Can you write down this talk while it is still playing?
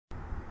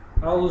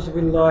Auzu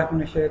billahi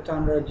minash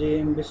shaitanir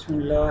rajim.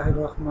 Bismillahir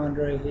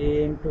rahmanir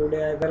rahim.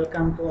 Today I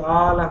welcome to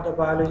all of the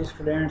biology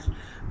students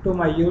to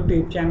my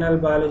YouTube channel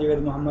Biology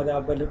with Muhammad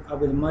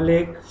Abdul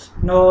Malik.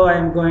 Now I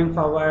am going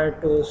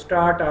forward to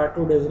start our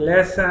today's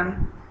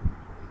lesson.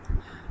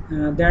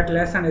 That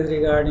lesson is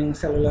regarding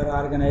cellular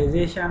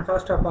organization.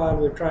 First of all,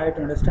 we try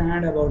to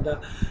understand about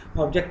the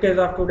objectives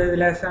of today's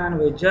lesson.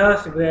 We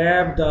just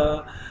grab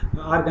the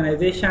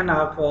organization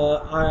of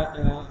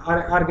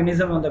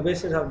organism on the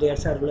basis of their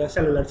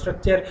cellular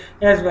structure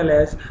as well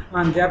as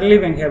on their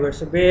living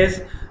habits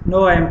base.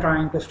 Now I am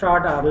trying to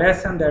start our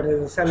lesson, that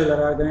is the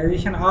cellular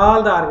organization.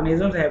 All the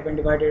organisms have been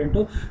divided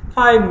into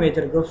 5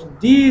 major groups.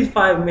 These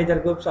 5 major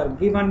groups are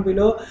given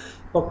below.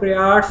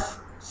 Prokaryotes,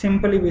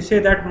 simply we say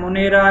that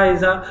Monera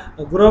is a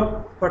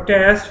group,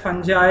 protists,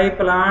 fungi,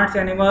 plants,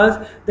 animals.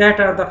 That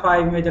are the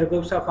 5 major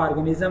groups of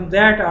organisms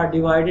that are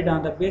divided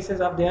on the basis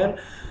of their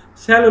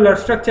cellular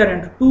structure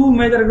into 2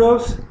 major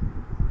groups.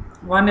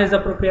 One is the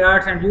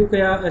prokaryotes and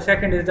eukaryotes,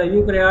 second is the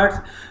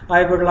eukaryotes.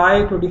 I would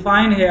like to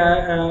define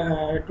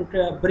here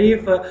to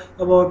brief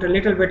about a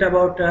little bit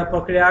about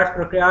prokaryotes.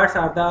 Prokaryotes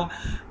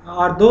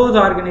are those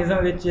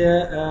organisms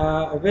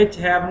which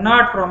have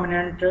not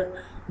prominent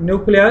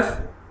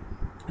nucleus.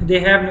 They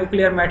have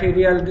nuclear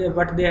material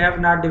but they have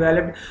not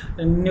developed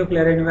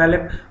nuclear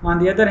envelope. On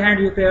the other hand,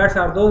 eukaryotes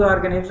are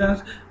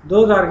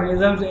those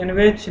organisms in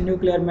which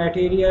nuclear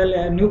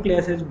material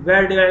nucleus is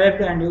well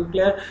developed and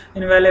nuclear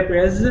envelope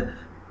is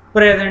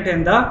present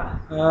in the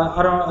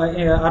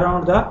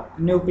around the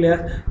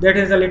nucleus. That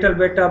is a little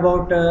bit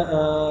about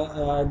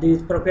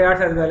these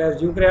prokaryotes as well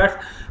as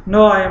eukaryotes.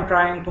 Now I am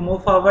trying to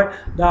move forward.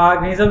 The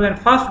organisms in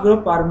first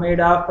group are made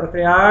of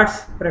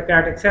prokaryotes,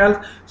 prokaryotic cells.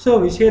 So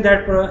we say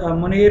that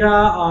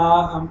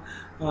Monera,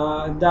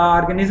 the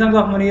organisms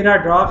of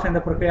Monera drops in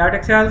the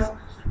prokaryotic cells,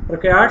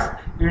 prokaryotes,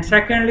 and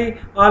secondly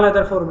all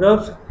other 4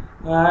 groups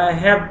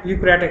have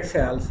eukaryotic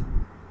cells.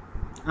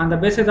 On the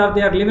basis of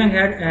their living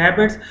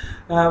habits,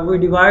 we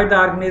divide the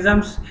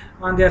organisms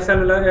on their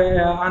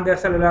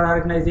cellular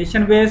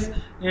organization base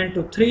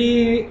into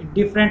 3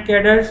 different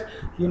cadres: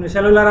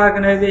 unicellular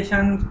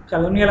organization,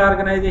 colonial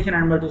organization,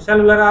 and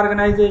multicellular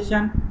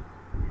organization.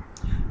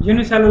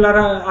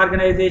 Unicellular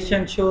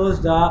organization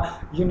shows the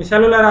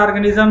unicellular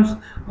organisms.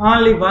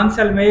 Only one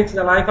cell makes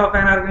the life of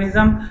an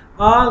organism.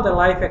 All the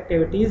life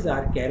activities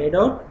are carried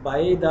out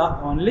by the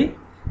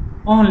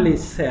only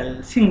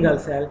cell, single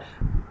cell.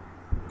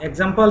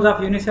 Examples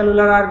of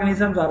unicellular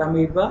organisms are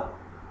amoeba,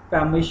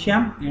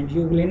 paramecium, and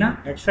euglena,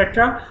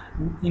 etc.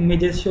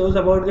 Images shows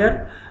about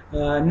their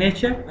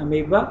nature: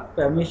 amoeba,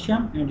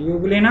 paramecium, and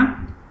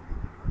euglena.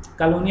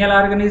 Colonial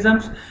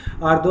organisms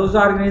are those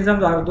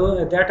organisms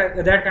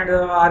that kind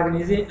of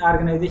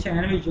organization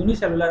in which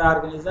unicellular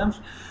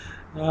organisms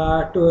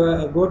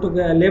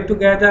live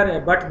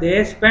together, but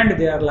they spend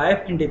their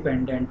life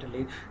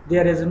independently.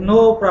 There is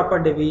no proper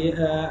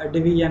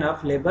division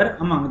of labor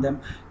among them.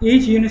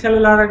 Each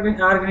unicellular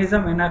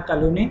organism in a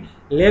colony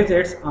lives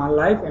its own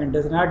life and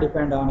does not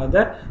depend on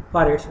other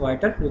for its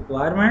vital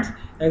requirements.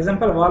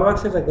 Example: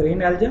 volvox is a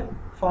green algae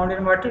found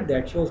in water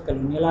that shows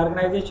colonial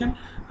organization.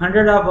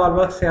 100 of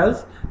volvox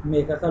cells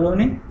make a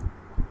colony.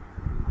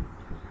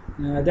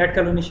 That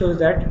colony shows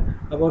that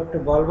about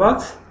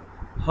volvox,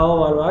 how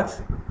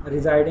volvox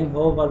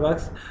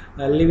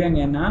living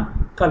in a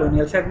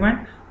colonial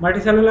segment.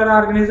 Multicellular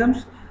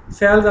organisms.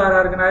 Cells are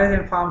organized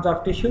in forms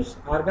of tissues,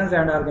 organs,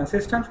 and organ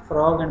systems.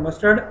 Frog and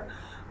mustard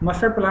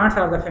plants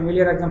are the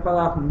familiar example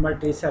of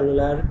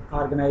multicellular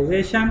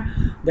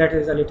organization. That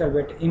is a little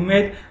bit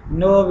image.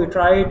 Now we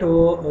try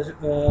to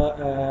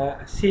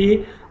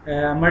see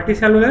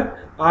multicellular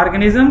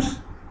organisms.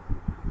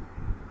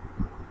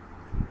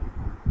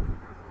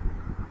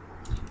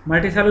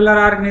 Multicellular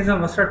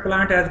organism, mustard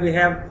plant, as we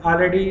have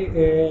already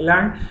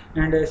learned.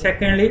 And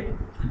secondly,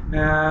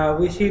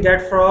 we see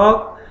that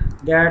frog.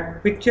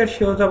 That picture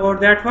shows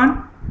about that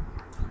one.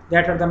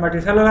 That are the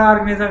multicellular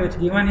organism which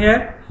given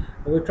here.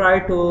 We try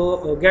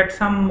to get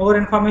some more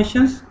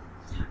informations.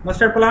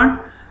 Mustard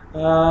plant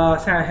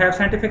have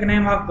scientific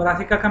name of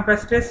Brassica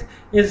campestris,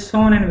 is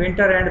sown in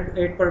winter and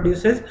it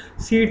produces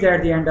seeds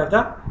at the end of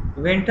the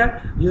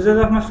winter. Uses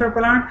of mustard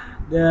plant: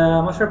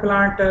 the mustard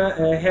plant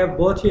have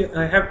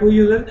 2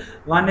 uses.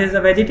 One is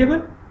a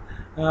vegetable.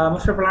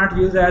 Mustard plant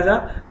used as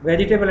a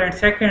vegetable, and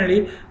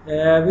secondly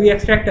we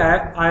extract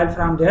oil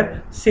from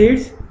their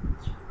seeds.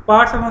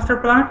 Parts of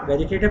mustard plant: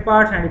 vegetative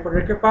parts and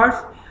reproductive parts.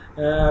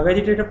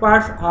 Vegetative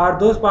parts are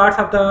those parts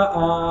of the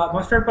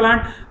mustard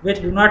plant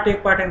which do not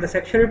take part in the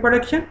sexual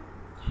reproduction.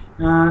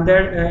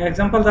 Their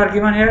examples are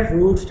given here.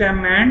 Root,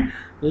 stem, and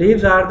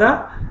leaves are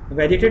the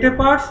vegetative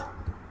parts.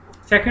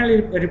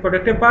 Secondly,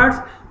 reproductive parts.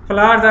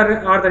 Flowers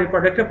are the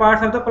reproductive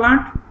parts of the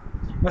plant.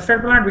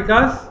 Mustard plant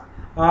because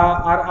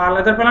are all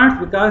other plants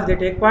because they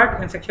take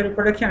part in sexual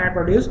reproduction and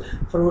produce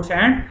fruits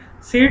and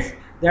seeds.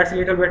 That's a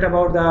little bit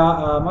about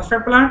the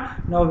mustard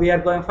plant. Now we are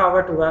going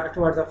forward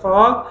towards the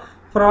frog.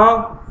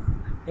 Frog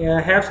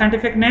have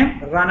scientific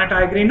name Rana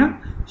tigrina,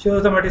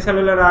 shows the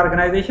multicellular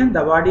organization.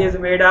 The body is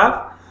made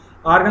of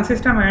organ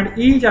system, and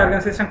each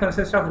organ system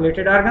consists of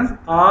related organs.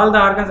 All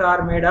the organs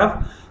are made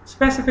of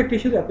specific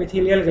tissues: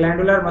 epithelial,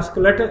 glandular,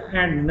 muscular,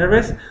 and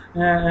nervous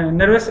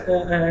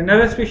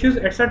tissues,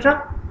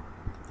 etc.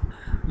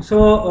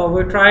 So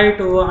we try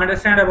to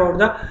understand about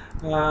the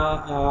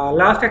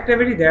last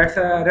activity that's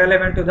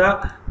relevant to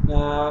the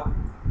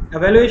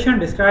evaluation.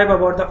 Describe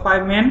about the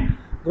 5 main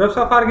groups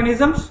of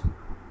organisms.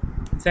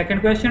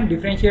 Second question,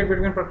 differentiate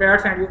between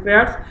prokaryotes and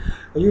eukaryotes.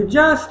 You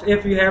just,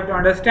 if you have to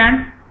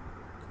understand,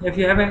 if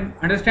you have an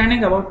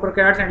understanding about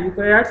prokaryotes and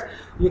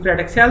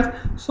eukaryotic cells,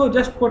 so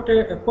just put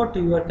your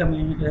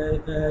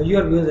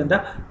views in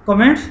the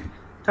comments.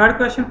 Third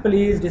question,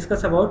 please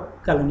discuss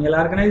about colonial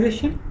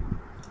organization.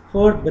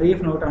 Fourth,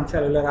 brief note on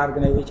cellular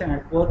organization,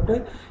 and fourth,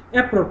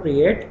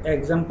 appropriate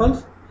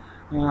examples.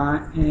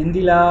 In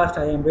the last,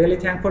 I am really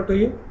thankful to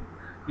you,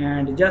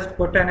 and just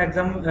put an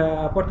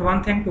put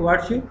one thing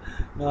towards you.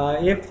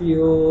 If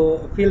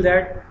you feel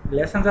that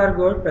lessons are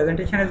good,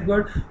 presentation is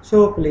good,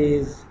 so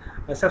please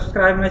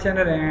subscribe my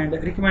channel and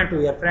recommend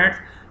to your friends.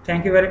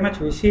 Thank you very much.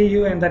 We see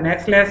you in the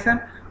next lesson.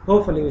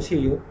 Hopefully we see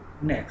you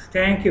next.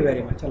 Thank you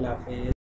very much. Allah Hafiz.